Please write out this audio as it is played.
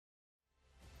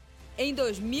Em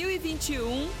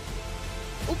 2021,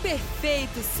 o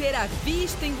perfeito será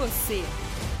visto em você.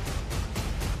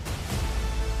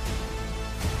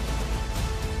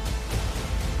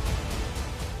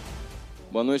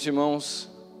 Boa noite, irmãos.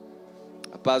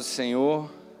 A paz do Senhor.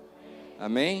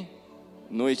 Amém?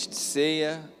 Noite de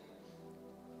ceia,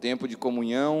 tempo de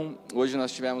comunhão. Hoje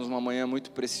nós tivemos uma manhã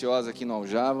muito preciosa aqui no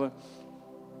Aljava.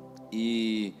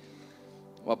 E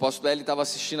o apóstolo Eli estava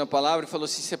assistindo a palavra e falou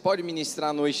assim: você pode ministrar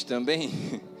à noite também?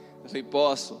 Eu falei: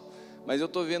 posso. Mas eu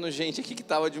estou vendo gente aqui que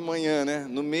estava de manhã, né?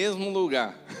 No mesmo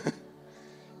lugar.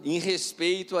 Em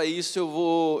respeito a isso,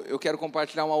 eu quero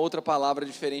compartilhar uma outra palavra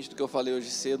diferente do que eu falei hoje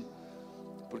cedo.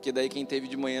 Porque daí quem teve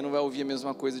de manhã não vai ouvir a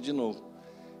mesma coisa de novo.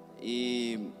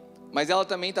 Mas ela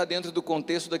também está dentro do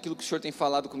contexto daquilo que o Senhor tem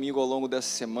falado comigo ao longo dessa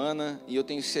semana. E eu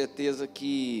tenho certeza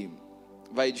que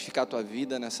vai edificar a tua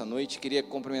vida nessa noite. Queria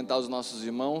cumprimentar os nossos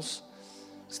irmãos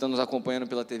que estão nos acompanhando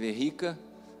pela TV Rica.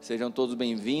 Sejam todos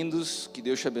bem-vindos, que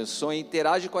Deus te abençoe.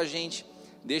 Interage com a gente,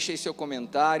 deixa aí seu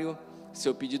comentário,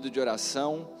 seu pedido de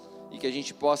oração, e que a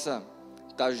gente possa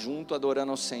estar junto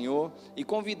adorando ao Senhor, e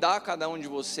convidar cada um de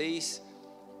vocês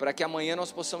para que amanhã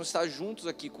nós possamos estar juntos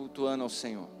aqui cultuando ao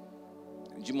Senhor.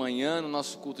 De manhã, no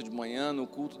nosso culto de manhã, no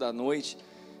culto da noite.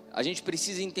 A gente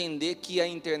precisa entender que a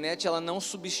internet, ela não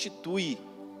substitui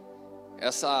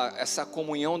essa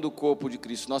comunhão do corpo de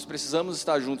Cristo. Nós precisamos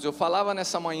estar juntos. Eu falava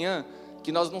nessa manhã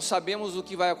que nós não sabemos o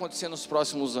que vai acontecer nos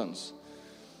próximos anos.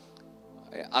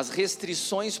 As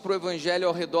restrições para o evangelho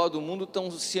ao redor do mundo estão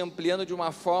se ampliando de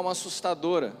uma forma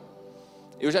assustadora.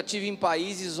 Eu já tive em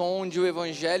países onde o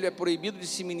evangelho é proibido de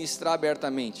se ministrar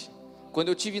abertamente. Quando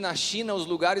eu tive na China, os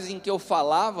lugares em que eu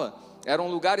falava eram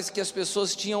lugares que as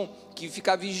pessoas tinham que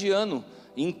ficar vigiando.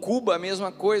 Em Cuba a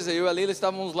mesma coisa, eu e a Leila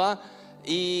estávamos lá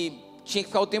e tinha que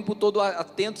ficar o tempo todo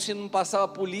atento se não passava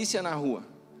polícia na rua.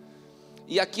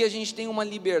 E aqui a gente tem uma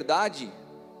liberdade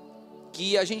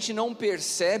que a gente não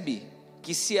percebe,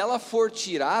 que se ela for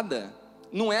tirada,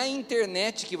 não é a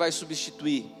internet que vai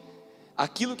substituir.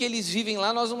 Aquilo que eles vivem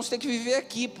lá, nós vamos ter que viver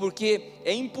aqui, porque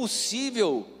é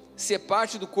impossível ser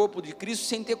parte do corpo de Cristo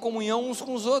sem ter comunhão uns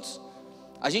com os outros.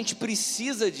 A gente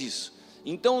precisa disso.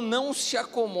 Então não se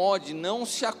acomode, não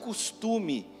se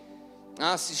acostume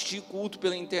a assistir culto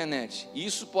pela internet.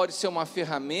 Isso pode ser uma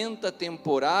ferramenta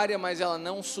temporária, mas ela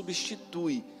não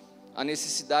substitui a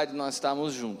necessidade de nós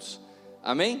estarmos juntos.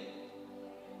 Amém?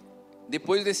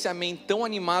 Depois desse amém tão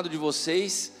animado de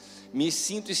vocês, me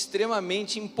sinto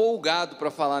extremamente empolgado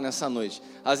para falar nessa noite.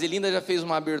 A Zelinda já fez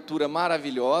uma abertura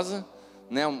maravilhosa,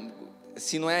 né?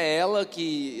 Se não é ela,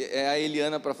 que é a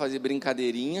Eliana para fazer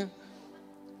brincadeirinha.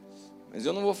 Mas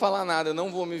eu não vou falar nada, eu não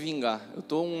vou me vingar. Eu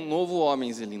estou um novo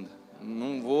homem, Zelinda.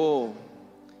 Não vou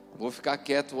ficar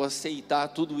quieto, vou aceitar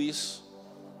tudo isso.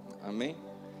 Amém?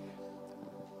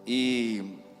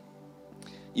 E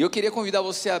eu queria convidar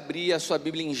você a abrir a sua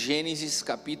Bíblia em Gênesis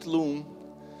capítulo 1.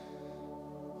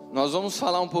 Nós vamos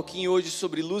falar um pouquinho hoje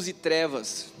sobre luz e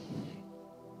trevas.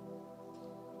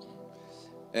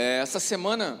 Essa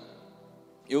semana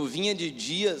eu vinha de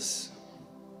dias,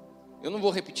 eu não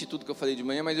vou repetir tudo que eu falei de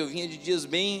manhã, mas eu vinha de dias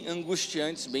bem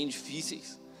angustiantes, bem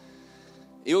difíceis.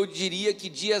 Eu diria que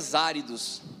dias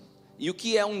áridos. E o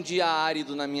que é um dia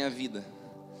árido na minha vida?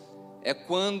 É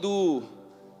quando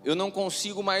eu não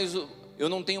consigo mais, eu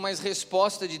não tenho mais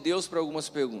resposta de Deus para algumas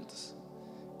perguntas.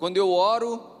 Quando eu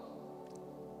oro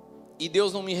e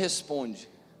Deus não me responde.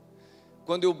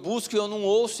 Quando eu busco e eu não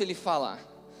ouço Ele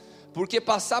falar. Porque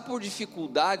passar por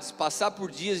dificuldades, passar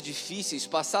por dias difíceis,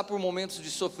 passar por momentos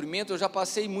de sofrimento, eu já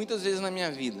passei muitas vezes na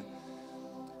minha vida.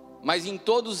 Mas em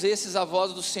todos esses a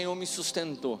voz do Senhor me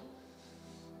sustentou.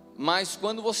 Mas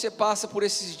quando você passa por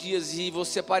esses dias e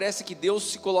você parece que Deus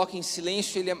se coloca em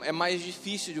silêncio, Ele é mais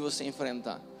difícil de você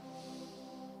enfrentar.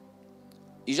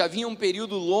 E já vinha um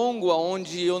período longo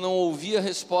onde eu não ouvia a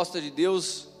resposta de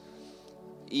Deus.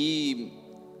 E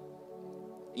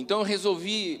então eu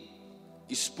resolvi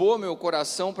expor meu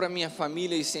coração para minha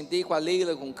família. E sentei com a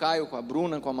Leila, com o Caio, com a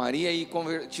Bruna, com a Maria. E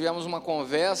tivemos uma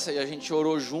conversa e a gente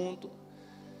orou junto.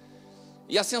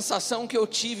 E a sensação que eu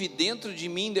tive dentro de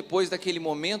mim depois daquele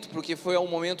momento, porque foi um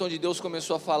momento onde Deus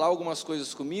começou a falar algumas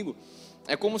coisas comigo,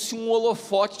 é como se um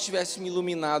holofote tivesse me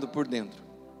iluminado por dentro,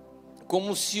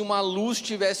 como se uma luz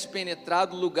tivesse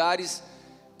penetrado lugares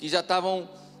que já estavam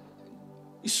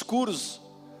escuros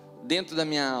dentro da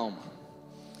minha alma.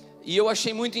 E eu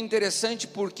achei muito interessante,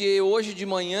 porque hoje de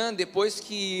manhã, depois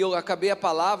que eu acabei a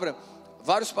palavra,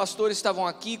 vários pastores estavam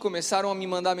aqui, começaram a me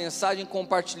mandar mensagem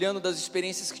compartilhando das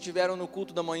experiências que tiveram no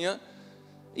culto da manhã.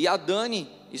 E a Dani,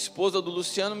 esposa do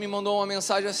Luciano, me mandou uma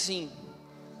mensagem assim: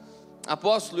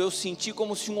 apóstolo, eu senti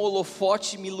como se um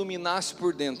holofote me iluminasse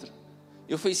por dentro.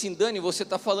 Eu falei assim: Dani, você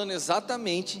está falando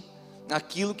exatamente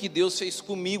aquilo que Deus fez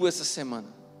comigo essa semana.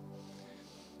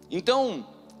 Então,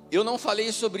 eu não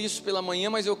falei sobre isso pela manhã,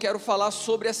 mas eu quero falar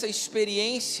sobre essa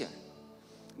experiência,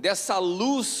 dessa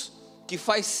luz que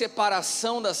faz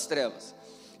separação das trevas.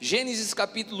 Gênesis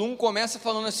capítulo 1 começa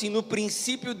falando assim: no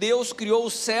princípio Deus criou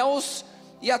os céus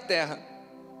e a terra.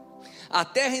 A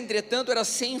terra, entretanto, era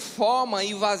sem forma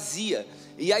e vazia,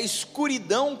 e a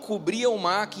escuridão cobria o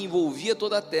mar que envolvia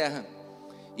toda a terra,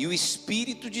 e o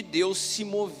Espírito de Deus se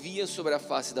movia sobre a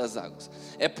face das águas.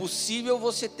 É possível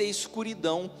você ter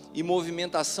escuridão e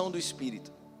movimentação do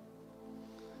Espírito.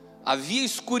 Havia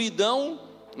escuridão,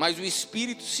 mas o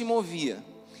Espírito se movia.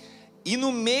 E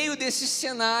no meio desse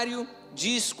cenário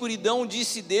de escuridão,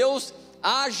 disse Deus: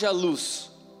 haja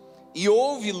luz, e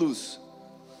houve luz.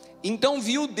 Então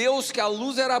viu Deus que a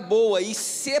luz era boa e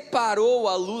separou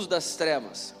a luz das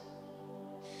trevas.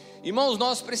 Irmãos,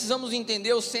 nós precisamos entender,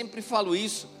 eu sempre falo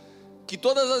isso, que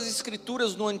todas as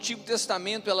escrituras no Antigo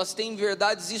Testamento, elas têm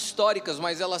verdades históricas,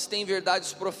 mas elas têm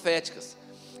verdades proféticas.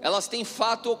 Elas têm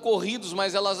fatos ocorridos,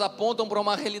 mas elas apontam para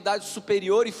uma realidade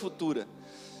superior e futura.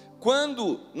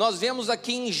 Quando nós vemos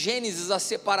aqui em Gênesis a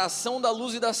separação da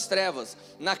luz e das trevas,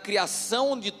 na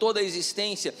criação de toda a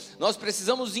existência, nós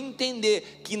precisamos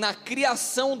entender que na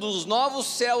criação dos novos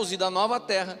céus e da nova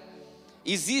terra,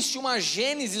 existe uma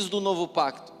gênesis do novo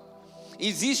pacto.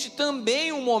 Existe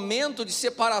também um momento de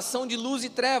separação de luz e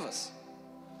trevas.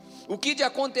 O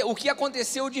que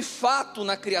aconteceu de fato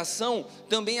na criação,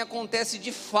 também acontece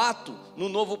de fato no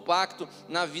novo pacto,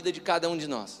 na vida de cada um de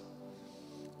nós.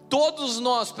 Todos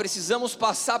nós precisamos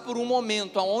passar por um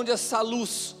momento onde essa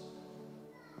luz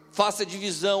faça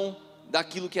divisão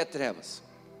daquilo que é trevas.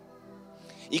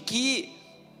 E que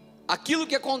aquilo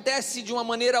que acontece de uma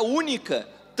maneira única,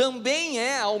 também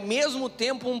é ao mesmo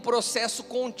tempo um processo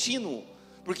contínuo.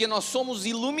 Porque nós somos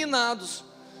iluminados,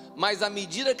 mas à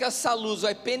medida que essa luz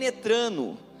vai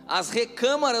penetrando as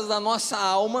recâmaras da nossa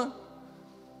alma,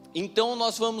 então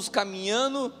nós vamos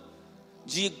caminhando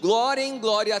de glória em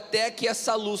glória, até que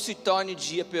essa luz se torne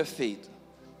dia perfeito.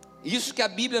 Isso que a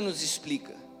Bíblia nos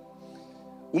explica.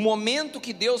 O momento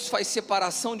que Deus faz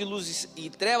separação de luz e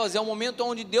trevas, é o momento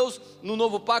onde Deus, no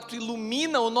novo pacto,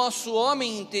 ilumina o nosso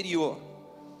homem interior.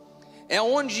 É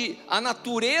onde a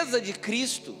natureza de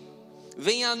Cristo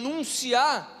vem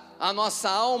anunciar à nossa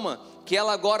alma que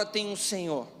ela agora tem um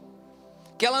Senhor,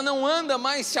 que ela não anda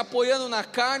mais se apoiando na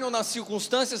carne ou nas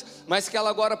circunstâncias, mas que ela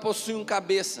agora possui um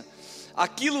cabeça.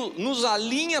 Aquilo nos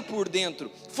alinha por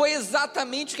dentro. Foi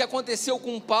exatamente o que aconteceu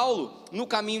com Paulo no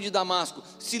caminho de Damasco.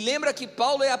 Se lembra que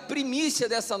Paulo é a primícia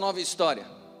dessa nova história.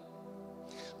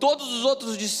 Todos os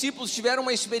outros discípulos tiveram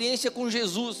uma experiência com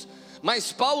Jesus,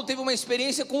 mas Paulo teve uma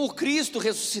experiência com o Cristo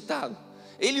ressuscitado.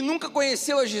 Ele nunca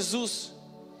conheceu a Jesus,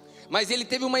 mas ele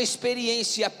teve uma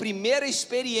experiência, e a primeira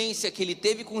experiência que ele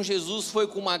teve com Jesus foi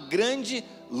com uma grande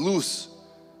luz.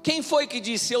 Quem foi que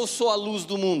disse: eu sou a luz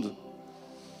do mundo?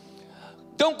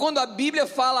 Então, quando a Bíblia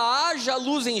fala haja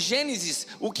luz em Gênesis,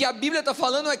 o que a Bíblia está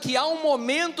falando é que há um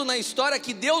momento na história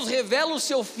que Deus revela o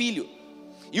seu Filho.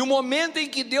 E o momento em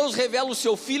que Deus revela o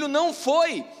seu Filho não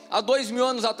foi há 2000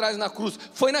 anos atrás na cruz,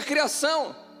 foi na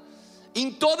criação. Em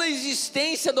toda a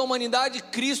existência da humanidade,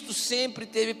 Cristo sempre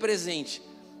esteve presente,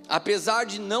 apesar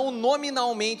de não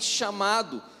nominalmente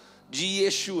chamado de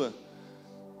Yeshua.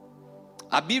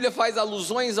 A Bíblia faz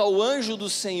alusões ao anjo do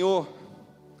Senhor.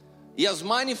 E as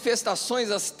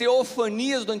manifestações, as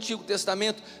teofanias do Antigo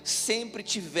Testamento sempre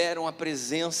tiveram a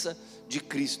presença de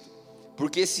Cristo.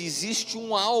 Porque se existe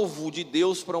um alvo de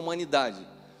Deus para a humanidade,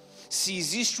 se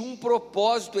existe um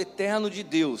propósito eterno de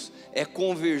Deus, é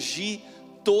convergir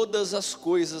todas as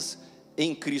coisas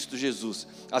em Cristo Jesus.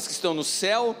 As que estão no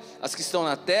céu, as que estão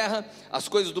na terra, as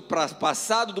coisas do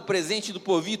passado, do presente e do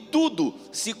porvir, tudo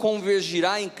se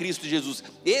convergirá em Cristo Jesus.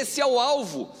 Esse é o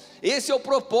alvo, esse é o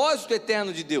propósito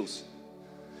eterno de Deus.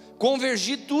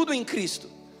 Convergir tudo em Cristo.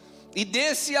 E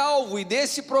desse alvo e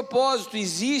desse propósito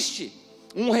existe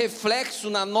um reflexo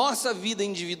na nossa vida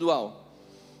individual.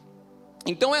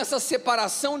 Então essa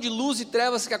separação de luz e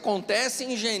trevas que acontece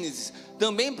em Gênesis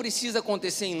também precisa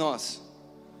acontecer em nós.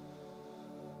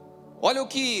 Olha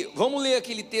vamos ler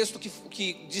aquele texto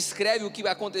que descreve o que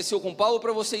aconteceu com Paulo,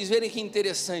 para vocês verem que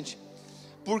interessante.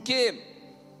 Porque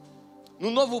no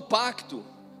novo pacto,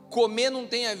 comer não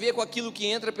tem a ver com aquilo que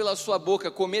entra pela sua boca,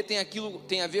 comer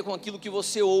tem a ver com aquilo que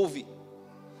você ouve.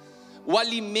 O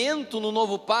alimento no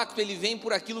novo pacto, ele vem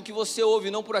por aquilo que você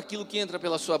ouve, não por aquilo que entra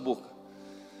pela sua boca.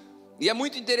 E é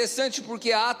muito interessante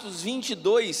porque Atos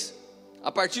 22,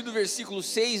 a partir do versículo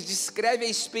 6, descreve a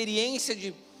experiência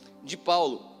de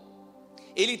Paulo.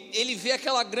 Ele vê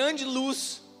aquela grande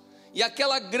luz, e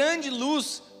aquela grande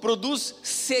luz produz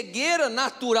cegueira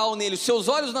natural nele. Os seus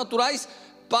olhos naturais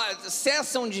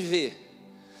cessam de ver.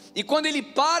 E quando ele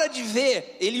para de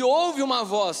ver, ele ouve uma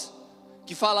voz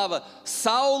que falava: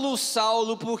 Saulo,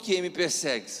 Saulo, por que me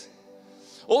persegues?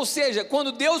 Ou seja,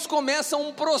 quando Deus começa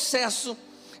um processo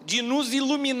de nos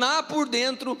iluminar por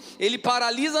dentro, Ele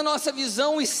paralisa a nossa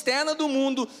visão externa do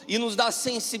mundo e nos dá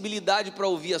sensibilidade para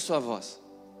ouvir a sua voz.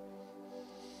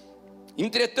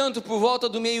 Entretanto, por volta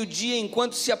do meio-dia,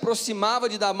 enquanto se aproximava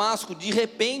de Damasco, de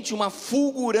repente uma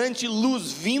fulgurante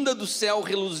luz vinda do céu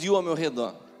reluziu ao meu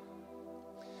redor.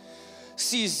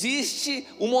 Se existe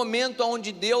um momento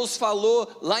onde Deus falou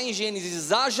lá em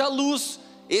Gênesis, haja luz,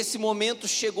 esse momento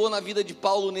chegou na vida de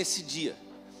Paulo nesse dia.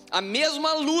 A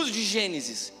mesma luz de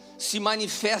Gênesis se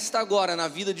manifesta agora na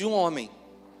vida de um homem.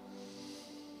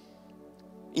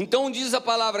 Então diz a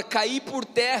palavra: caí por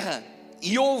terra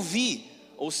e ouvi.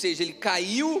 Ou seja, ele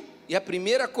caiu e a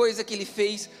primeira coisa que ele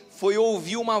fez foi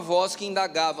ouvir uma voz que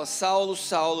indagava: Saulo,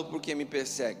 Saulo, por que me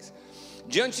persegues?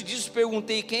 Diante disso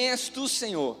perguntei: quem és tu,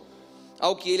 Senhor?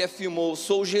 Ao que ele afirmou: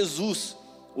 sou Jesus,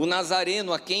 o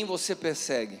Nazareno, a quem você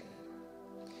persegue.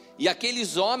 E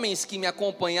aqueles homens que me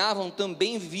acompanhavam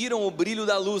também viram o brilho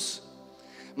da luz,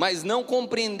 mas não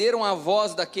compreenderam a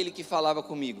voz daquele que falava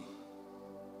comigo.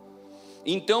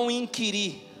 Então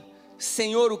inquiri: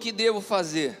 Senhor, o que devo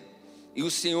fazer? E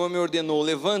o Senhor me ordenou: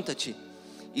 levanta-te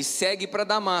e segue para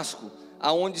Damasco,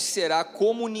 aonde será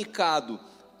comunicado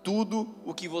tudo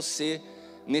o que você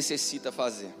necessita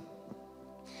fazer.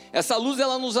 Essa luz,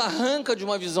 ela nos arranca de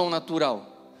uma visão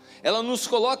natural, ela nos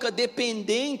coloca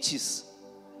dependentes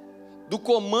do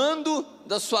comando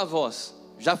da sua voz.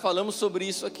 Já falamos sobre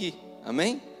isso aqui,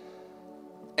 amém?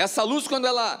 Essa luz, quando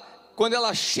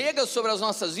ela chega sobre as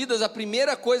nossas vidas, a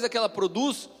primeira coisa que ela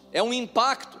produz é um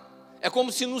impacto, é como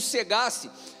se nos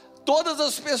cegasse. Todas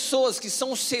as pessoas que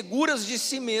são seguras de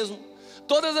si mesmo,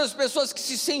 todas as pessoas que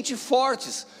se sentem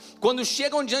fortes, quando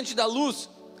chegam diante da luz,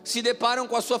 se deparam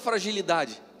com a sua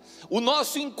fragilidade. O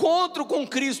nosso encontro com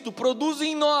Cristo produz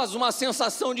em nós uma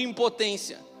sensação de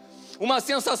impotência, uma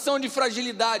sensação de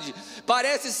fragilidade.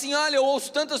 Parece assim: olha, eu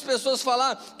ouço tantas pessoas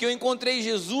falar que eu encontrei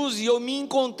Jesus e eu me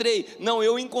encontrei. Não,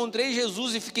 eu encontrei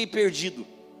Jesus e fiquei perdido.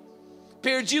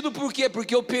 Perdido por quê?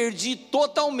 Porque eu perdi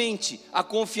totalmente a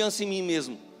confiança em mim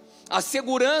mesmo, a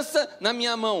segurança na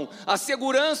minha mão, a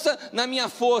segurança na minha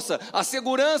força, a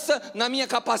segurança na minha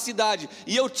capacidade.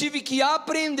 E eu tive que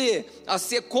aprender a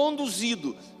ser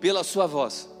conduzido pela sua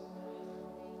voz.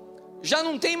 Já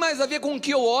não tem mais a ver com o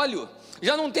que eu olho,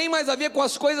 já não tem mais a ver com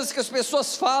as coisas que as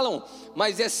pessoas falam,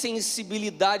 mas é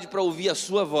sensibilidade para ouvir a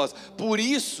sua voz. Por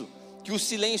isso que o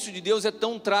silêncio de Deus é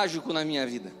tão trágico na minha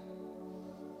vida.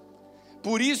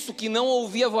 Por isso que não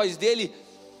ouvir a voz dele.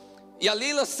 E a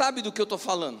Leila sabe do que eu estou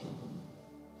falando.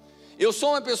 Eu sou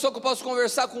uma pessoa que eu posso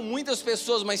conversar com muitas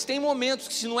pessoas, mas tem momentos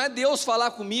que, se não é Deus falar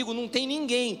comigo, não tem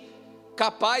ninguém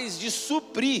capaz de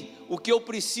suprir o que eu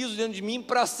preciso dentro de mim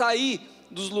para sair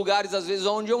dos lugares, às vezes,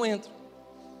 onde eu entro.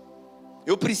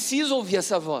 Eu preciso ouvir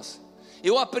essa voz.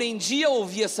 Eu aprendi a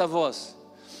ouvir essa voz.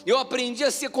 Eu aprendi a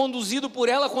ser conduzido por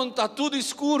ela quando está tudo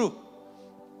escuro.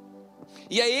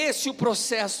 E é esse o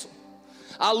processo.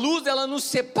 A luz, ela nos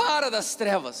separa das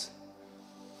trevas.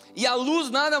 E a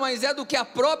luz nada mais é do que a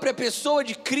própria pessoa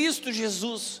de Cristo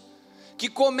Jesus, que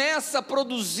começa a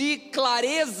produzir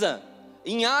clareza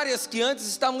em áreas que antes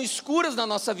estavam escuras na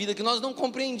nossa vida, que nós não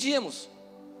compreendíamos.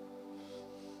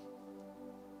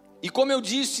 E como eu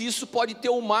disse, isso pode ter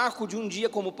o marco de um dia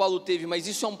como Paulo teve, mas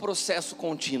isso é um processo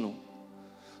contínuo.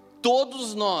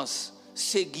 Todos nós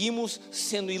seguimos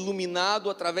sendo iluminados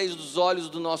através dos olhos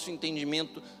do nosso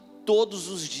entendimento, todos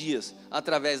os dias,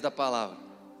 através da palavra.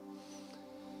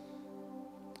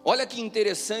 Olha que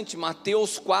interessante,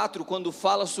 Mateus 4, quando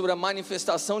fala sobre a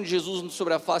manifestação de Jesus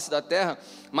sobre a face da terra,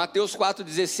 Mateus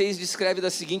 4,16 descreve da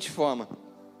seguinte forma: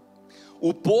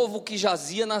 o povo que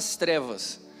jazia nas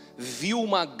trevas viu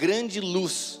uma grande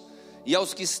luz, e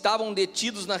aos que estavam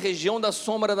detidos na região da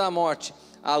sombra da morte,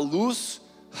 a luz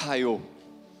raiou.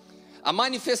 A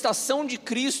manifestação de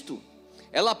Cristo,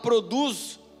 ela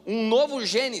produz um novo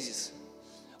Gênesis,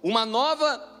 uma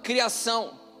nova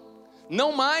criação,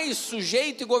 não mais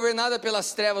sujeito e governada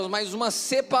pelas trevas, mas uma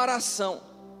separação.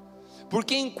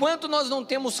 Porque enquanto nós não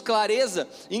temos clareza,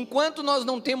 enquanto nós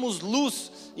não temos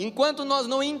luz, enquanto nós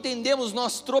não entendemos,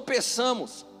 nós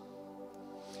tropeçamos.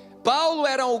 Paulo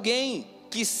era alguém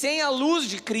que, sem a luz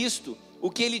de Cristo,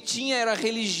 o que ele tinha era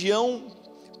religião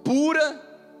pura,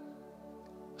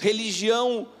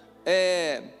 religião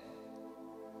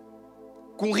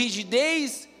com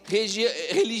rigidez,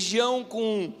 religião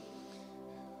com...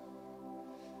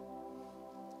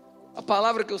 A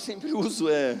palavra que eu sempre uso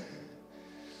é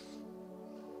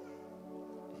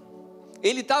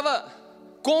ele estava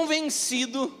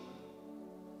convencido,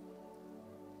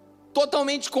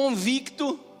 totalmente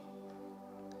convicto,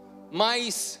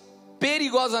 mas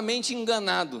perigosamente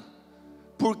enganado,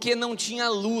 porque não tinha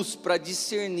luz para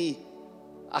discernir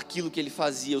aquilo que ele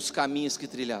fazia, os caminhos que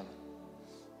trilhava.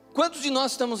 Quantos de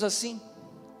nós estamos assim?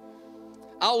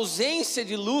 A ausência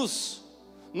de luz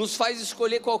nos faz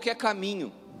escolher qualquer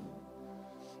caminho.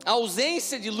 A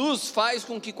ausência de luz faz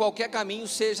com que qualquer caminho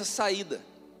seja saída.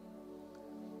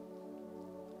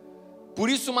 Por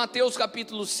isso Mateus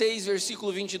capítulo 6,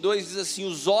 versículo 22 diz assim: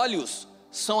 os olhos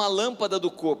são a lâmpada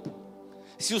do corpo.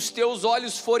 Se os teus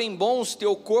olhos forem bons,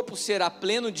 teu corpo será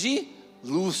pleno de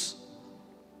luz.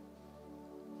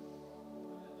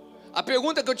 A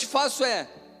pergunta que eu te faço é: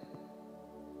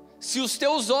 se os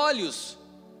teus olhos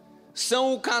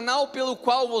são o canal pelo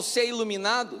qual você é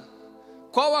iluminado,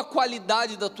 qual a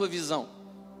qualidade da tua visão?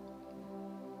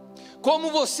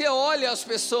 Como você olha as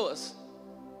pessoas?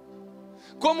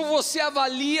 Como você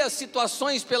avalia as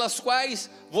situações pelas quais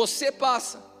você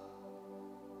passa?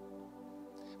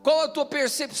 Qual a tua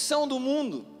percepção do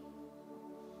mundo?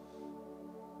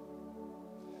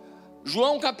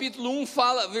 João capítulo 1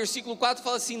 fala, versículo 4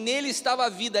 fala assim: nele estava a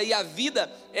vida, e a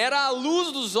vida era a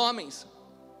luz dos homens.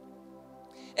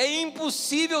 É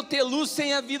impossível ter luz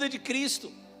sem a vida de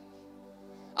Cristo.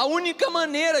 A única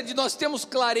maneira de nós termos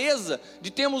clareza,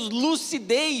 de termos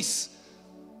lucidez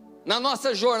na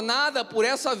nossa jornada por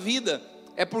essa vida,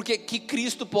 é porque que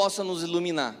Cristo possa nos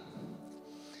iluminar.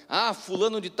 Ah,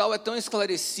 fulano de tal é tão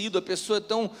esclarecido, a pessoa é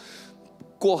tão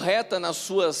correta nas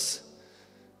suas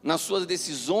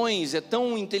decisões, é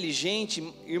tão inteligente.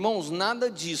 Irmãos,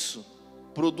 nada disso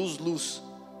produz luz,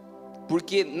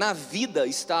 porque na vida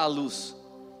está a luz,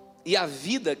 e a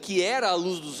vida que era a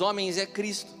luz dos homens é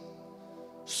Cristo.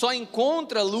 Só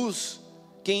encontra luz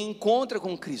quem encontra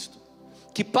com Cristo,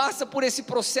 que passa por esse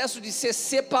processo de ser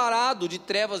separado de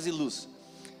trevas e luz.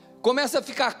 Começa a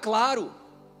ficar claro,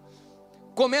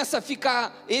 começa a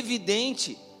ficar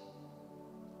evidente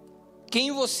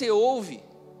quem você ouve,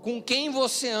 com quem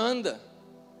você anda,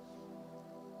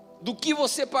 do que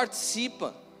você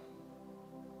participa.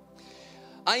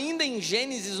 Ainda em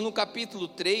Gênesis, no capítulo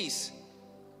 3,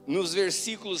 nos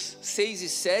versículos 6 e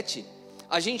 7,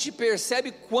 a gente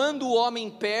percebe quando o homem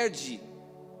perde,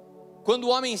 quando o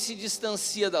homem se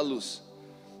distancia da luz.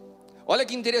 Olha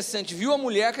que interessante: viu a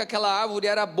mulher que aquela árvore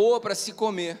era boa para se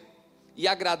comer e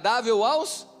agradável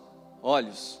aos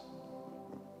olhos.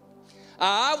 A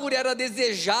árvore era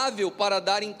desejável para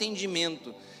dar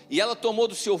entendimento, e ela tomou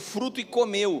do seu fruto e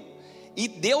comeu, e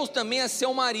deu também a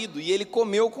seu marido, e ele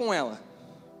comeu com ela.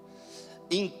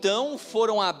 Então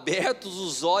foram abertos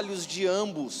os olhos de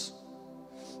ambos.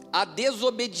 A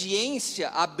desobediência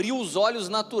abriu os olhos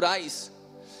naturais,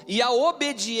 e a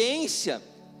obediência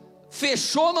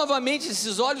fechou novamente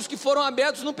esses olhos que foram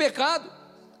abertos no pecado.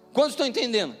 Quantos estão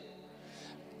entendendo?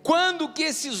 Quando que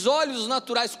esses olhos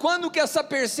naturais, quando que essa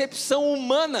percepção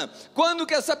humana, quando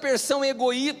que essa percepção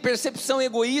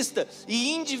egoísta e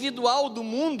individual do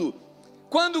mundo,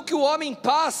 quando que o homem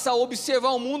passa a observar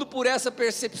o mundo por essa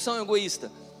percepção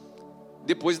egoísta?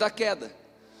 Depois da queda,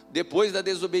 depois da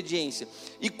desobediência.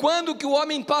 E quando que o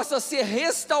homem passa a ser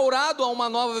restaurado a uma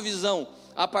nova visão?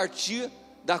 A partir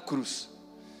da cruz.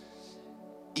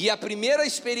 E a primeira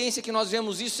experiência que nós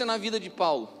vemos isso é na vida de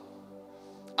Paulo.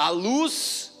 A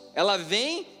luz, ela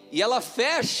vem e ela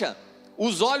fecha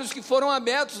os olhos que foram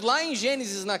abertos lá em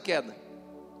Gênesis na queda.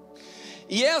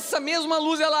 E essa mesma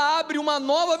luz, ela abre uma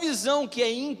nova visão que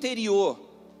é interior.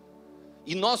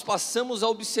 E nós passamos a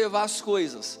observar as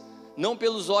coisas, não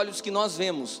pelos olhos que nós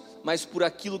vemos, mas por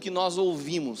aquilo que nós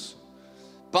ouvimos.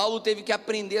 Paulo teve que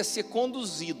aprender a ser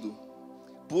conduzido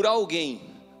por alguém,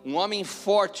 um homem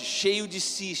forte, cheio de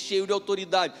si, cheio de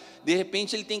autoridade. De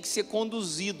repente ele tem que ser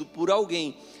conduzido por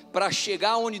alguém para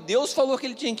chegar onde Deus falou que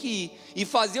ele tinha que ir e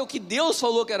fazer o que Deus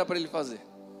falou que era para ele fazer.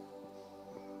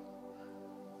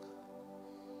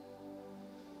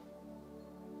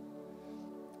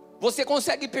 Você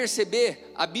consegue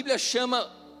perceber? A Bíblia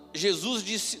chama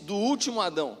Jesus do último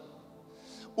Adão.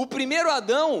 O primeiro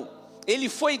Adão, ele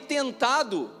foi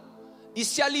tentado e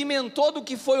se alimentou do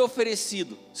que foi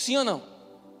oferecido, sim ou não?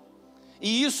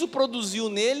 E isso produziu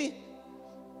nele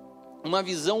uma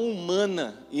visão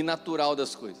humana e natural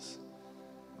das coisas.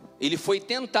 Ele foi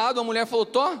tentado, a mulher falou: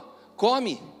 tó,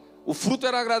 come, o fruto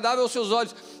era agradável aos seus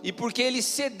olhos, e porque ele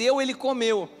cedeu, ele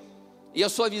comeu, e a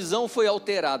sua visão foi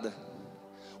alterada.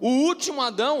 O último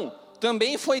Adão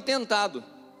também foi tentado,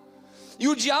 e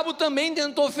o diabo também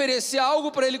tentou oferecer algo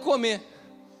para ele comer,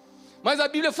 mas a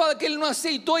Bíblia fala que ele não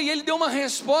aceitou, e ele deu uma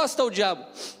resposta ao diabo: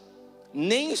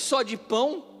 nem só de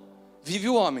pão vive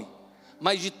o homem,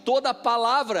 mas de toda a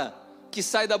palavra que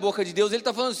sai da boca de Deus. Ele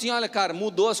está falando assim: olha cara,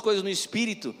 mudou as coisas no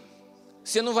espírito,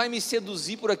 você não vai me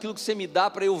seduzir por aquilo que você me dá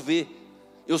para eu ver,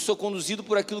 eu sou conduzido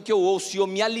por aquilo que eu ouço, e eu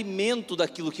me alimento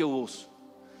daquilo que eu ouço.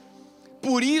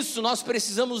 Por isso nós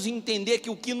precisamos entender que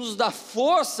o que nos dá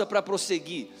força para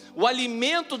prosseguir, o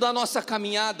alimento da nossa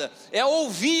caminhada, é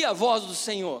ouvir a voz do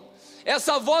Senhor,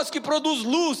 essa voz que produz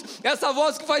luz, essa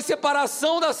voz que faz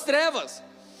separação das trevas,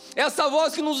 essa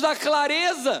voz que nos dá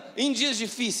clareza em dias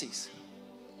difíceis.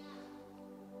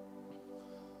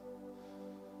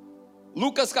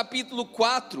 Lucas capítulo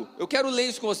 4, eu quero ler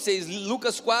isso com vocês,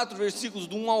 Lucas 4, versículos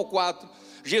do 1 ao 4.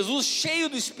 Jesus, cheio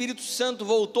do Espírito Santo,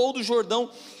 voltou do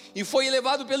Jordão e foi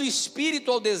levado pelo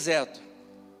Espírito ao deserto.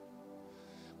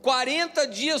 40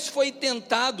 dias foi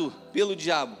tentado pelo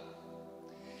diabo,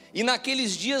 e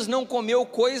naqueles dias não comeu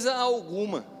coisa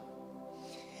alguma.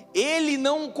 Ele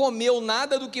não comeu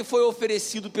nada do que foi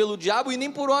oferecido pelo diabo, e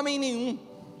nem por homem nenhum.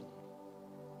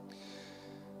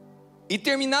 E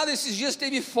terminados esses dias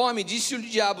teve fome. Disse o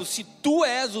diabo: se tu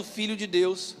és o Filho de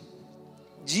Deus,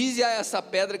 dize a essa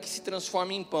pedra que se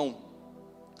transforme em pão.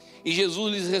 E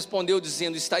Jesus lhes respondeu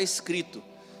dizendo: está escrito,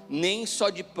 nem só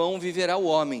de pão viverá o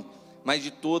homem, mas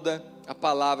de toda a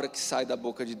palavra que sai da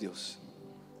boca de Deus.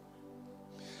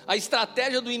 A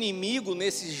estratégia do inimigo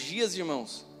nesses dias,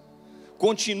 irmãos,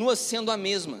 continua sendo a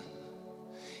mesma.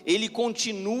 Ele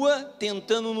continua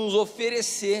tentando nos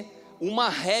oferecer uma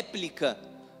réplica,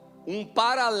 um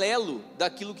paralelo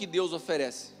daquilo que Deus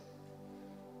oferece.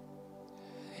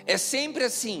 É sempre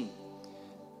assim.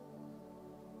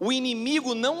 O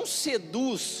inimigo não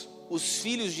seduz os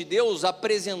filhos de Deus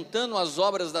apresentando as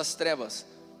obras das trevas.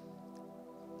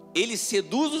 Ele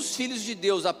seduz os filhos de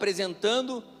Deus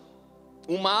apresentando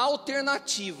uma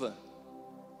alternativa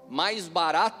mais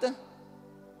barata,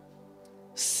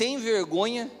 sem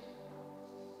vergonha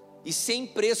e sem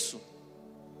preço.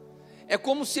 É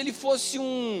como se ele fosse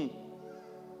um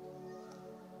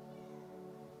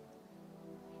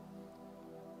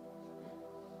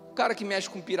cara que mexe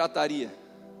com pirataria.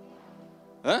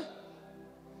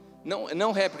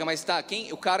 Não réplica, mas tá,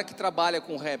 o cara que trabalha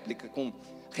com réplica.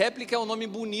 Réplica é um nome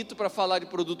bonito para falar de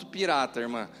produto pirata,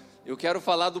 irmã. Eu quero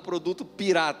falar do produto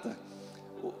pirata.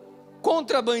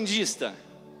 Contrabandista.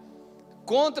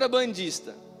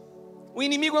 O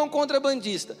inimigo é um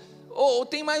contrabandista. Ou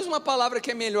tem mais uma palavra que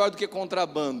é melhor do que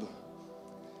contrabando.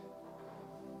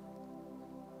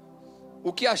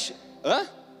 O que acha?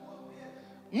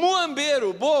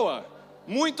 Muambeiro, boa.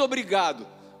 Muito obrigado.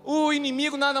 O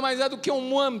inimigo nada mais é do que um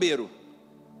muambeiro.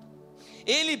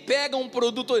 Ele pega um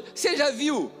produto. Você já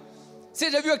viu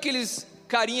aqueles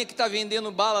carinha que está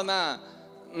vendendo bala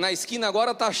na esquina?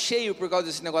 Agora está cheio por causa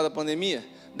desse negócio da pandemia.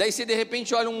 Daí você de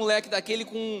repente olha um moleque daquele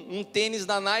com um tênis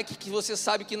da Nike, que você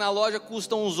sabe que na loja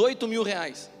custa uns 8 mil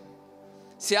reais.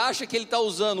 Você acha que ele está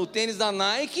usando o tênis da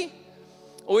Nike,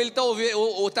 ou ele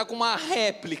está com uma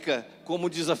réplica, como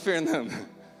diz a Fernanda?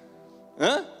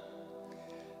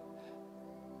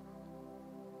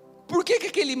 Por que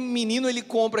aquele menino ele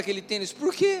compra aquele tênis?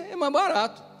 Porque é mais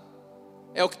barato,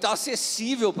 é o que está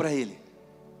acessível para ele.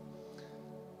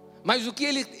 Mas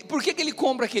por que ele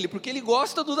compra aquele? Porque ele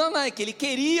gosta do da Nike, ele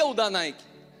queria o da Nike,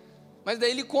 mas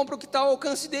daí ele compra o que está ao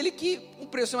alcance dele, que o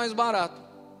preço é mais barato.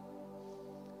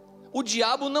 O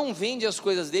diabo não vende as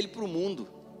coisas dele para o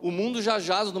mundo já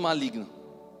jaz no maligno.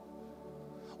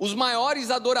 Os maiores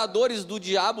adoradores do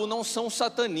diabo não são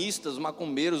satanistas,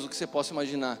 macumbeiros, o que você possa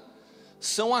imaginar.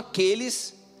 São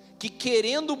aqueles que,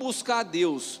 querendo buscar a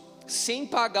Deus, sem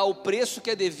pagar o preço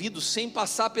que é devido, sem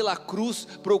passar pela cruz,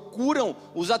 procuram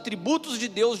os atributos de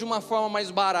Deus de uma forma mais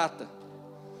barata,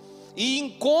 e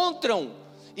encontram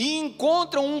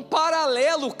um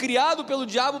paralelo criado pelo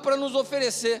diabo para nos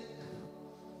oferecer.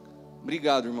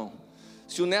 Obrigado, irmão.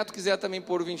 Se o Neto quiser também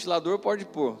pôr o ventilador, pode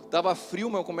pôr. Estava frio,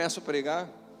 mas eu começo a pregar.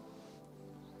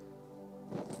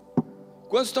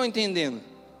 Quantos estão entendendo?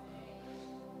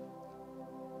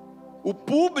 O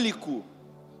público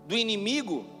do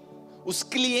inimigo, os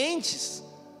clientes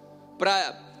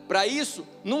para isso,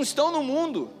 não estão no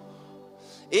mundo.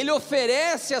 Ele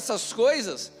oferece essas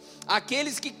coisas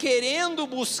àqueles que, querendo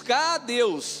buscar a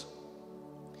Deus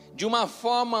de uma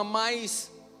forma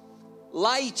mais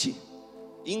light,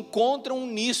 encontram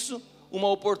nisso uma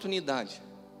oportunidade.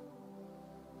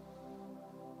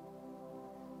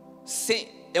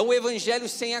 É o evangelho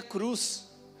sem a cruz,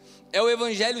 é o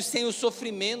evangelho sem o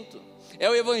sofrimento, é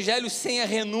o evangelho sem a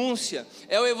renúncia,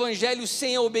 é o evangelho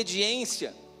sem a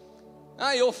obediência.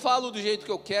 Eu falo do jeito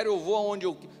que eu quero, eu vou aonde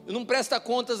eu não presto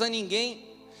contas a ninguém.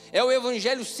 É o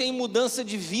evangelho sem mudança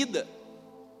de vida,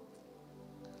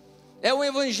 é o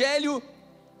evangelho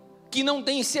que não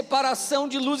tem separação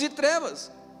de luz e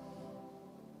trevas.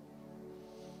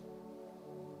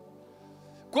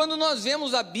 Quando nós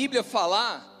vemos a Bíblia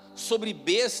falar sobre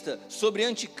besta, sobre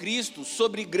anticristo,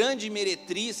 sobre grande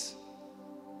meretriz,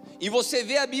 e você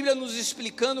vê a Bíblia nos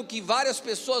explicando que várias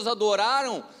pessoas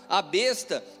adoraram a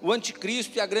besta, o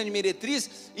anticristo e a grande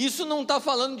meretriz, isso não está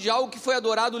falando de algo que foi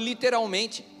adorado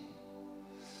literalmente.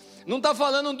 Não está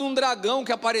falando de um dragão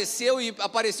que apareceu e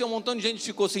apareceu um montão de gente que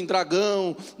ficou assim,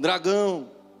 dragão, dragão.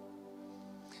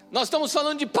 Nós estamos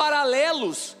falando de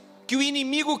paralelos que o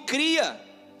inimigo cria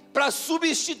para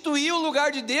substituir o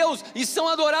lugar de Deus, e são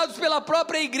adorados pela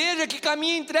própria igreja que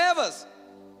caminha em trevas.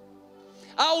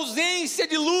 A ausência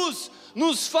de luz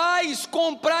nos faz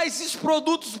comprar esses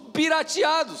produtos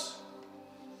pirateados,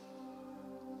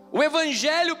 o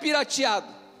evangelho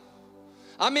pirateado,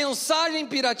 a mensagem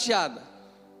pirateada.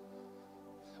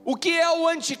 O que é o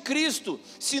anticristo,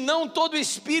 se não todo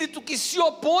espírito que se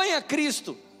opõe a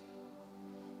Cristo?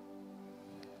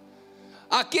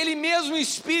 Aquele mesmo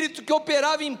espírito que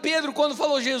operava em Pedro quando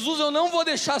falou: Jesus, eu não vou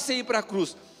deixar você ir para a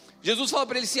cruz. Jesus fala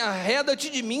para ele assim: arreda-te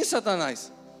de mim,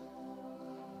 Satanás.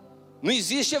 Não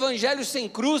existe evangelho sem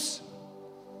cruz.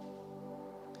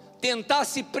 Tentar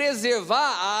se preservar,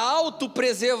 a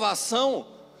autopreservação,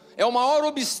 é o maior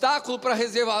obstáculo para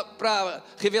a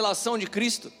revelação de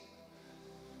Cristo.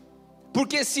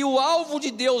 Porque se o alvo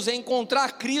de Deus é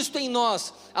encontrar Cristo em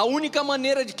nós, a única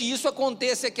maneira de que isso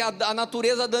aconteça é que a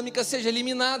natureza adâmica seja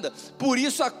eliminada. Por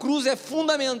isso a cruz é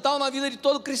fundamental na vida de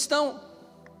todo cristão.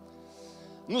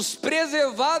 Nos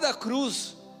preservar da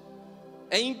cruz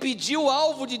é impedir o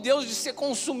alvo de Deus de ser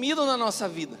consumido na nossa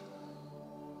vida.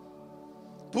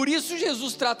 Por isso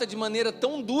Jesus trata de maneira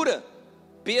tão dura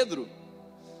Pedro.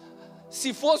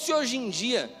 Se fosse hoje em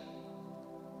dia,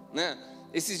 né?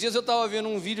 Esses dias eu estava vendo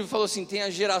um vídeo que falou assim: tem a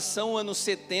geração anos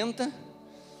 70,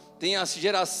 tem a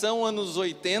geração anos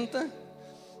 80,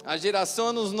 a geração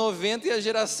anos 90 e a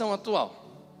geração atual.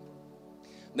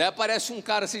 Daí aparece um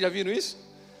cara, vocês já viram isso?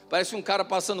 Parece um cara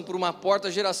passando por uma porta,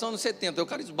 geração anos 70, aí o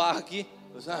cara esbarra aqui,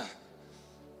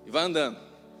 e vai andando.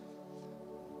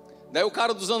 Daí o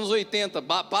cara dos anos 80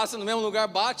 passa no mesmo lugar,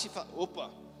 bate e fala,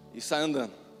 opa, e sai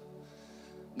andando.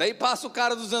 Daí passa o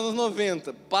cara dos anos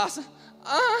 90, passa,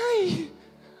 ai,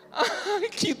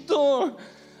 que dor.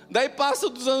 Daí passa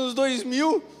dos anos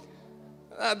 2000,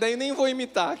 daí nem vou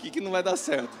imitar aqui que não vai dar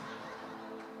certo.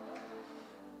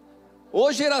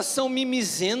 Ô geração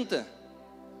mimizenta,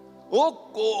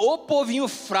 ô povinho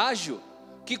frágil,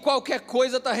 que qualquer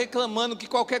coisa está reclamando, que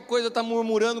qualquer coisa está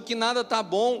murmurando, que nada está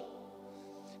bom,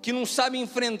 que não sabe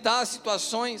enfrentar as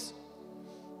situações.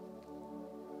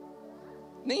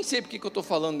 Nem sei porque que eu estou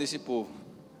falando desse povo.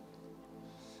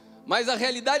 Mas a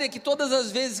realidade é que todas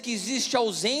as vezes que existe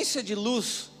ausência de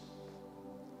luz,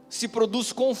 se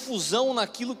produz confusão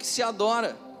naquilo que se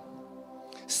adora.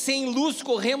 Sem luz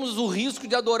corremos o risco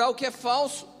de adorar o que é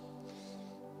falso.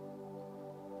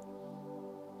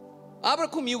 Abra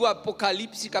comigo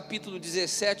Apocalipse capítulo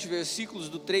 17, versículos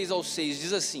do 3 ao 6,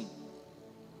 diz assim: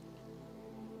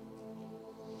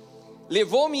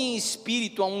 levou-me em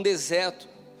espírito a um deserto,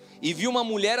 e vi uma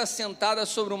mulher assentada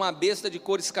sobre uma besta de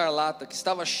cor escarlata, que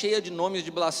estava cheia de nomes de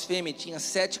blasfêmia, e tinha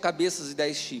 7 cabeças e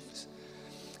 10 chifres.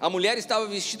 A mulher estava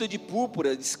vestida de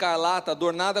púrpura, de escarlata,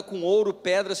 adornada com ouro,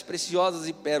 pedras preciosas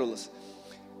e pérolas.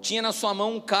 Tinha na sua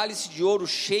mão um cálice de ouro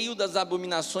cheio das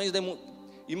abominações da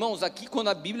Irmãos, aqui quando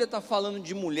a Bíblia está falando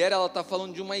de mulher, ela está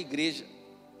falando de uma igreja.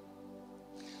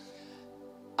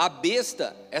 A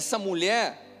besta, essa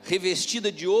mulher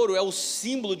revestida de ouro, é o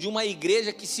símbolo de uma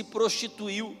igreja que se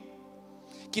prostituiu,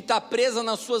 que está presa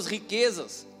nas suas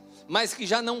riquezas, mas que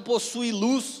já não possui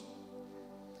luz,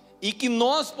 e que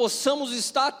nós possamos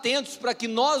estar atentos para que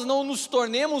nós não nos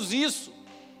tornemos isso,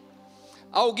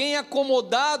 alguém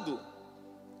acomodado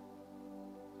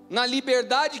na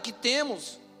liberdade que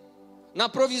temos, na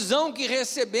provisão que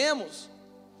recebemos,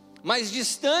 mas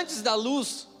distantes da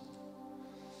luz.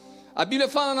 A Bíblia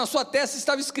fala: na sua testa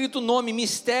estava escrito o nome,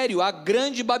 mistério, a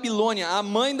grande Babilônia, a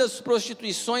mãe das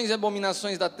prostituições e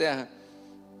abominações da terra.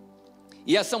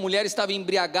 E essa mulher estava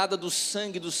embriagada do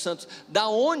sangue dos santos. Da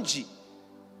onde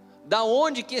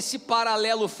que esse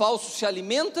paralelo falso se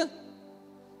alimenta?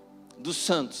 Dos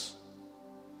santos.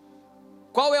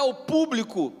 Qual é o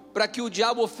público para que o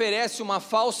diabo oferece uma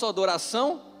falsa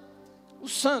adoração?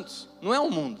 Os santos, não é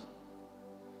o mundo.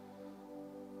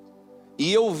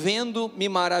 E eu vendo, me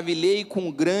maravilhei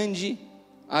com grande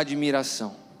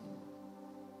admiração.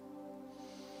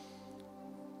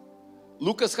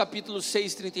 Lucas capítulo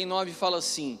 6, 39 fala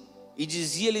assim: e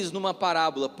dizia-lhes numa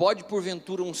parábola: pode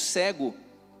porventura um cego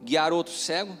guiar outro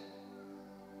cego?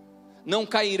 Não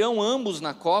cairão ambos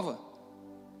na cova?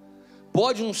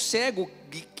 Pode um cego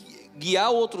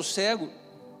guiar outro cego?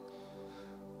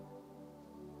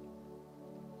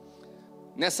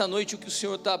 Nessa noite o que o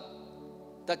Senhor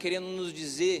está querendo nos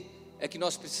dizer é que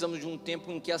nós precisamos de um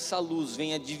tempo em que essa luz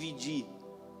venha dividir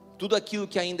tudo aquilo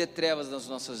que ainda é trevas nas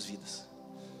nossas vidas.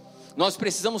 Nós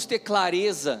precisamos ter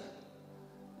clareza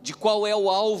de qual é o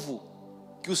alvo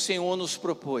que o Senhor nos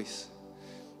propôs.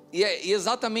 E é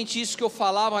exatamente isso que eu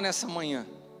falava nessa manhã.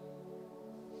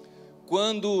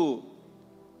 Quando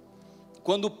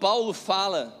Paulo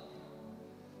fala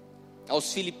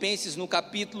aos Filipenses no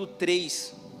capítulo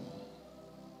 3,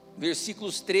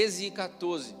 versículos 13 e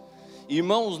 14: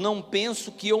 irmãos, não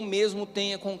penso que eu mesmo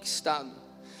tenha conquistado,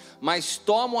 mas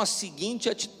tomo a seguinte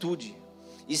atitude: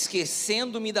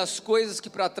 esquecendo-me das coisas que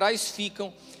para trás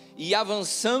ficam e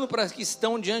avançando para as que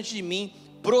estão diante de mim,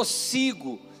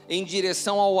 prossigo em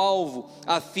direção ao alvo,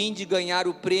 a fim de ganhar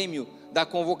o prêmio da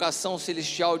convocação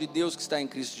celestial de Deus que está em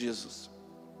Cristo Jesus.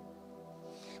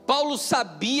 Paulo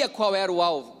sabia qual era o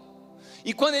alvo,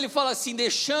 e quando ele fala assim,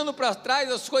 deixando para trás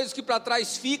as coisas que para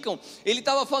trás ficam, ele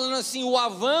estava falando assim, o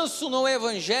avanço no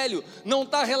evangelho não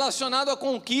está relacionado a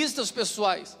conquistas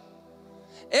pessoais.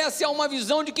 Essa é uma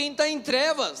visão de quem está em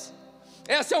trevas,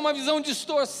 essa é uma visão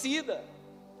distorcida,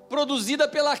 produzida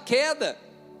pela queda.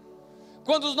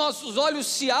 Quando os nossos olhos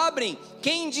se abrem,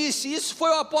 quem disse isso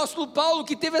foi o apóstolo Paulo,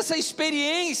 que teve essa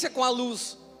experiência com a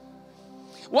luz.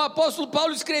 O apóstolo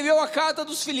Paulo escreveu a carta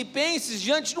dos Filipenses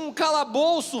diante de um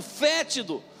calabouço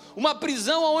fétido, uma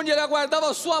prisão onde ele aguardava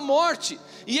a sua morte,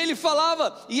 e ele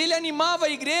falava, e ele animava a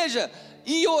igreja,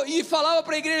 e falava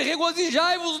para a igreja,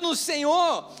 regozijai-vos no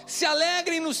Senhor, se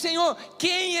alegrem no Senhor.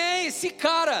 Quem é esse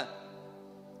cara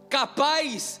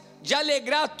capaz de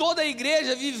alegrar toda a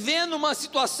igreja, vivendo uma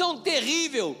situação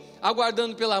terrível,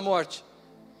 aguardando pela morte?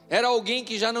 Era alguém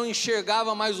que já não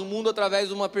enxergava mais o mundo através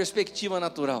de uma perspectiva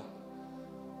natural.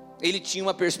 Ele tinha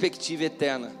uma perspectiva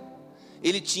eterna,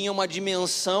 ele tinha uma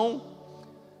dimensão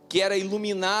que era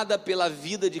iluminada pela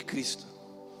vida de Cristo,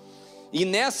 e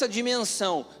nessa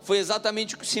dimensão, foi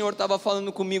exatamente o que o Senhor estava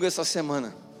falando comigo essa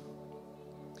semana.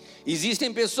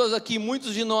 Existem pessoas aqui,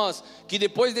 muitos de nós, que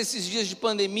depois desses dias de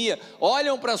pandemia,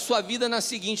 olham para a sua vida na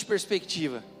seguinte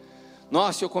perspectiva: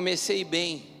 nossa, eu comecei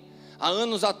bem, há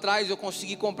anos atrás eu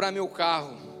consegui comprar meu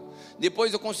carro,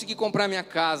 depois eu consegui comprar minha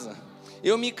casa,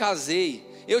 eu me casei,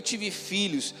 eu tive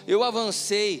filhos, eu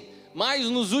avancei, mas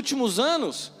nos últimos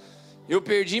anos, eu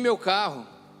perdi meu carro,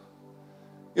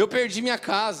 eu perdi minha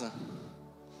casa,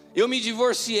 eu me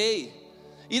divorciei.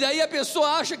 E daí a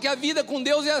pessoa acha que a vida com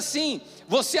Deus é assim: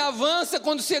 você avança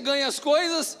quando você ganha as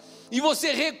coisas, e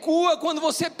você recua quando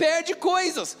você perde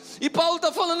coisas. E Paulo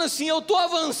está falando assim: eu estou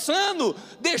avançando,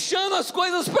 deixando as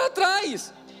coisas para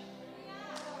trás.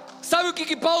 Sabe o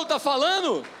que Paulo está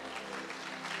falando?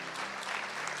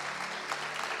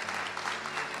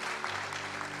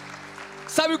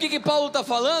 Sabe o que Paulo está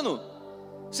falando?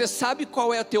 Você sabe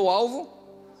qual é o teu alvo?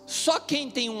 Só quem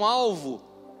tem um alvo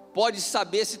pode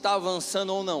saber se está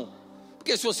avançando ou não.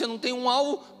 Porque se você não tem um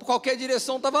alvo, qualquer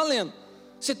direção está valendo.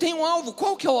 Você tem um alvo,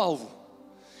 qual que é o alvo?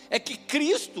 É que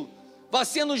Cristo vá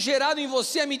sendo gerado em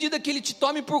você à medida que Ele te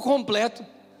tome por completo.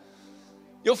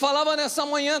 Eu falava nessa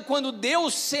manhã, quando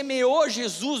Deus semeou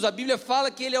Jesus, a Bíblia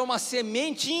fala que Ele é uma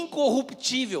semente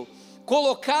incorruptível,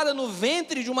 colocada no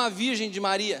ventre de uma virgem de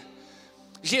Maria.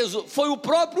 Jesus, foi o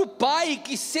próprio Pai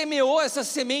que semeou essa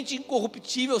semente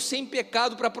incorruptível, sem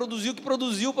pecado, para produzir o que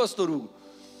produziu, pastor Hugo.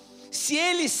 Se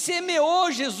Ele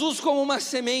semeou Jesus como uma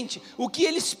semente, o que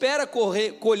Ele espera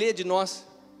colher de nós?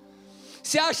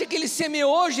 Você acha que Ele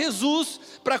semeou Jesus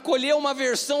para colher uma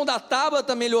versão da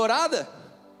Tabata melhorada?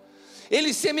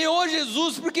 Ele semeou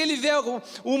Jesus porque Ele vê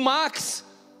o Max,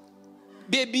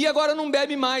 bebia, agora não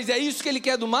bebe mais, é isso que Ele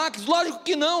quer do Max? Lógico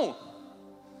que não.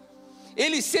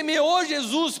 Ele semeou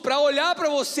Jesus para olhar para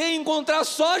você e encontrar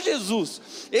só Jesus.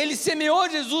 Ele semeou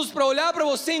Jesus para olhar para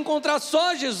você e encontrar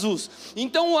só Jesus.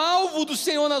 Então o alvo do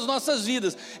Senhor nas nossas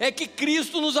vidas é que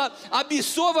Cristo nos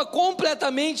absorva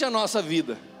completamente a nossa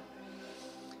vida.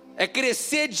 É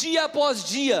crescer dia após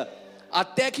dia,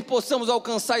 até que possamos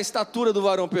alcançar a estatura do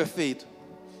varão perfeito.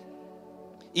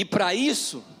 E para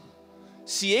isso,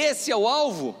 se esse é o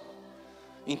alvo,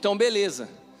 então beleza,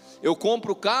 eu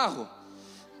compro o carro,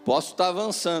 posso estar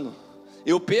avançando.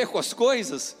 Eu perco as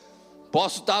coisas,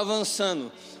 posso estar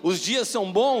avançando. Os dias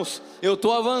são bons, eu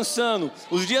estou avançando.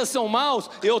 Os dias são maus,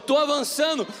 eu estou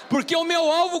avançando, porque o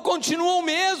meu alvo continua o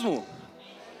mesmo.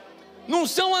 Não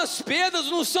são as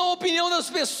perdas, não são a opinião das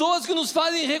pessoas que nos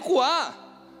fazem recuar.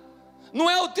 Não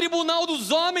é o tribunal dos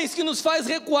homens que nos faz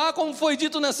recuar, como foi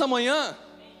dito nessa manhã.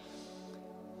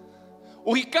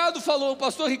 O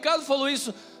pastor Ricardo falou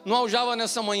isso no Aljava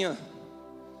nessa manhã.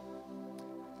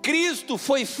 Cristo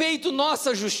foi feito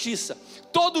nossa justiça.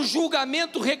 Todo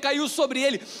julgamento recaiu sobre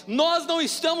Ele. Nós não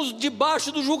estamos debaixo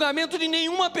do julgamento de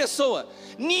nenhuma pessoa.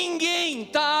 Ninguém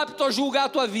está apto a julgar a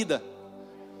tua vida.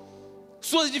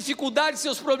 Suas dificuldades,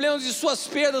 seus problemas e suas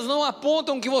perdas não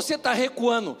apontam que você está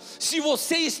recuando. Se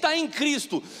você está em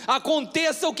Cristo,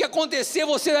 aconteça o que acontecer,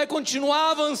 você vai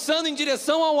continuar avançando em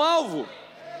direção ao alvo.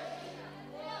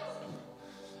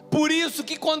 Por isso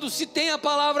que quando se tem a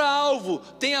palavra alvo,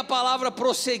 tem a palavra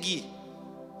prosseguir.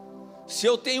 Se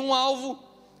eu tenho um alvo,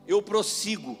 eu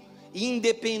prossigo,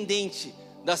 independente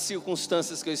das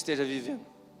circunstâncias que eu esteja vivendo.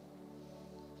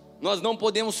 Nós não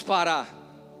podemos parar,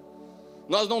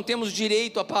 nós não temos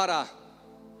direito a parar.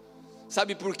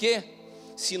 Sabe por quê?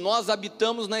 Se nós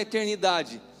habitamos na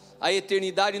eternidade, a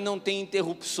eternidade não tem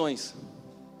interrupções.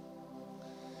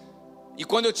 E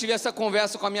quando eu tive essa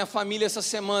conversa com a minha família essa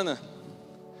semana,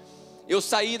 eu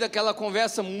saí daquela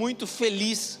conversa muito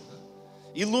feliz,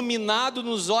 iluminado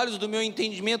nos olhos do meu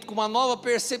entendimento, com uma nova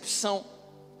percepção.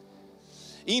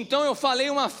 Então eu falei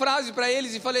uma frase para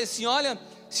eles e falei assim: olha,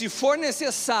 se for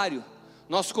necessário,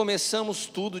 nós começamos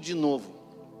tudo de novo.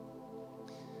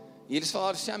 E eles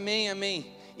falaram assim: amém,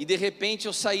 amém. E de repente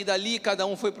eu saí dali, cada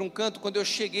um foi para um canto. Quando eu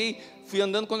cheguei, fui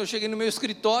andando, quando eu cheguei no meu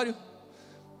escritório,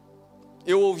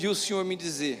 eu ouvi o Senhor me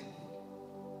dizer,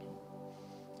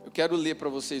 eu quero ler para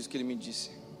vocês o que Ele me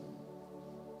disse.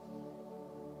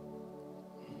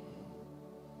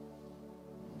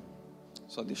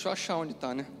 Só deixa eu achar onde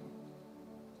está, né?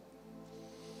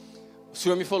 O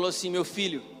Senhor me falou assim: meu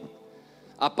filho,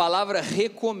 a palavra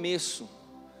recomeço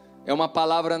é uma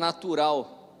palavra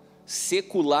natural,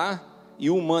 secular e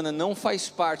humana, não faz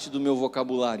parte do meu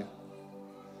vocabulário,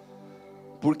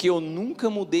 porque eu nunca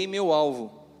mudei meu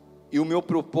alvo, e o meu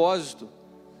propósito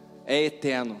é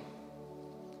eterno.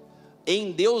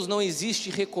 Em Deus não existe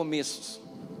recomeços.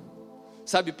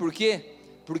 Sabe por quê?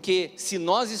 Porque se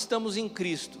nós estamos em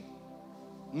Cristo,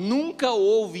 nunca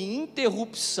houve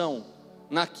interrupção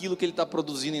naquilo que Ele está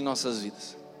produzindo em nossas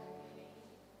vidas.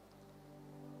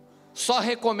 Só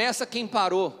recomeça quem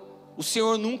parou. O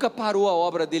Senhor nunca parou a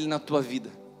obra dele na tua vida.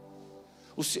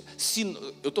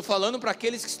 Eu estou falando para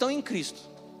aqueles que estão em Cristo.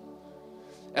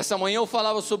 Essa manhã eu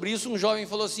falava sobre isso, um jovem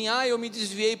falou assim: eu me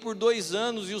desviei por 2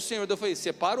 anos, e o Senhor, eu falei: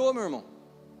 você parou, meu irmão.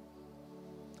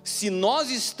 Se nós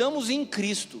estamos em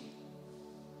Cristo,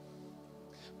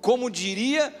 como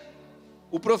diria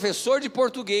o professor de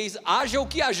português, haja o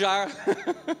que hajar,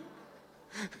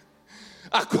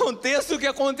 aconteça o que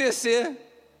acontecer,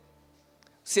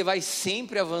 você vai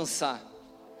sempre avançar.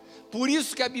 Por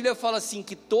isso que a Bíblia fala assim,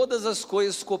 que todas as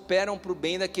coisas cooperam para o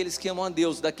bem daqueles que amam a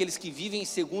Deus, daqueles que vivem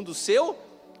segundo o seu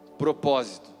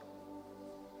propósito.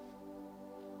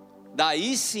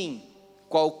 Daí sim,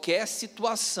 qualquer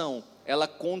situação, ela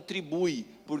contribui,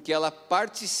 porque ela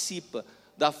participa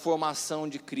da formação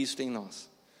de Cristo em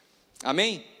nós.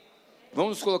 Amém?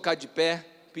 Vamos nos colocar de pé,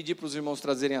 pedir para os irmãos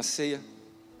trazerem a ceia.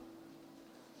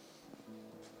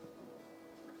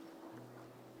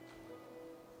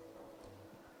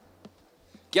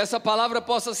 Que essa palavra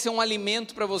possa ser um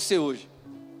alimento para você hoje.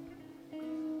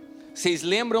 Vocês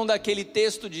lembram daquele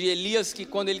texto de Elias, que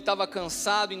quando ele estava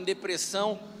cansado, em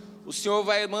depressão, o Senhor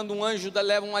manda um anjo,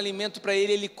 leva um alimento para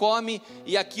ele, ele come,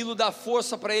 e aquilo dá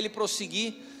força para ele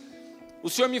prosseguir. O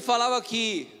Senhor me falava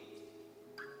que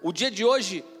o dia de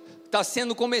hoje está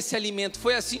sendo como esse alimento.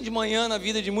 Foi assim de manhã na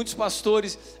vida de muitos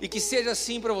pastores, e que seja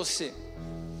assim para você.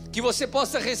 Que você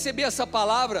possa receber essa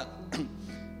palavra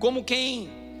como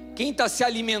quem está se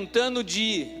alimentando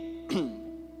de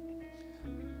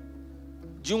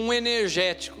um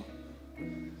energético,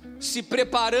 se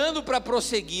preparando para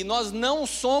prosseguir. Nós não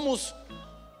somos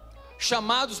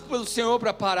chamados pelo Senhor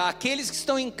para parar. Aqueles que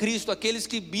estão em Cristo, aqueles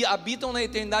que habitam na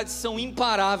eternidade, são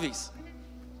imparáveis,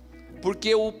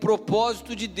 porque o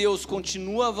propósito de Deus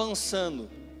continua avançando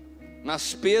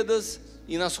nas perdas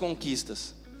e nas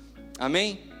conquistas.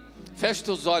 Amém? Feche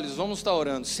teus olhos, vamos estar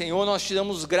orando. Senhor, nós te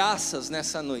damos graças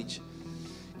nessa noite,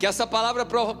 que essa palavra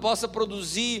possa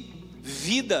produzir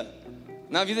vida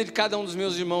na vida de cada um dos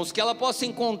meus irmãos, que ela possa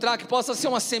encontrar, que possa ser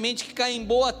uma semente que cai em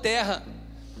boa terra,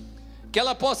 que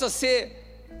ela possa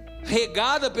ser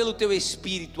regada pelo teu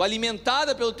Espírito,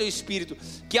 alimentada pelo teu Espírito,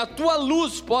 que a tua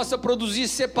luz possa produzir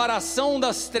separação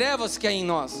das trevas que há em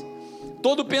nós,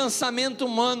 todo pensamento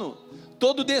humano,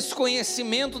 todo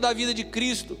desconhecimento da vida de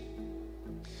Cristo.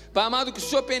 Pai amado, que o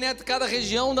Senhor penetre cada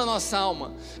região da nossa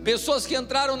alma, pessoas que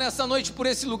entraram nessa noite por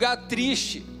esse lugar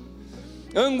triste,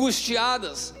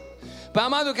 angustiadas. Pai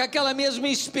amado, que aquela mesma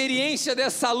experiência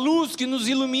dessa luz que nos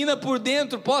ilumina por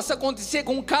dentro possa acontecer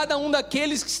com cada um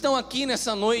daqueles que estão aqui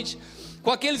nessa noite, com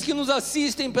aqueles que nos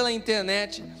assistem pela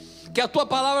internet. que a tua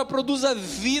palavra produza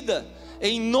vida,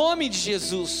 em nome de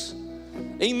Jesus.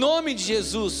 Em nome de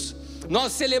Jesus,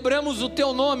 nós celebramos o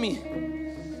teu nome.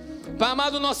 Pai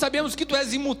amado, nós sabemos que tu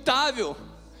és imutável,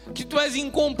 que tu és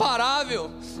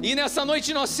incomparável, e nessa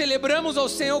noite nós celebramos ao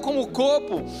Senhor como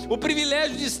corpo, o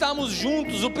privilégio de estarmos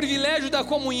juntos, o privilégio da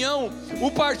comunhão,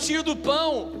 o partir do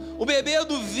pão, o beber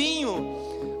do vinho,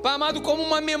 Pai amado, como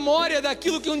uma memória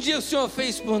daquilo que um dia o Senhor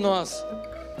fez por nós.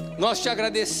 Nós te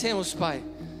agradecemos, Pai,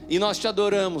 e nós te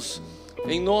adoramos,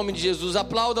 em nome de Jesus.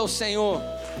 Aplauda ao Senhor.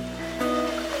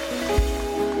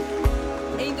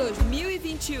 Em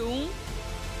 2021,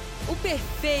 o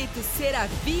perfeito será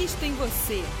visto em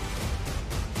você.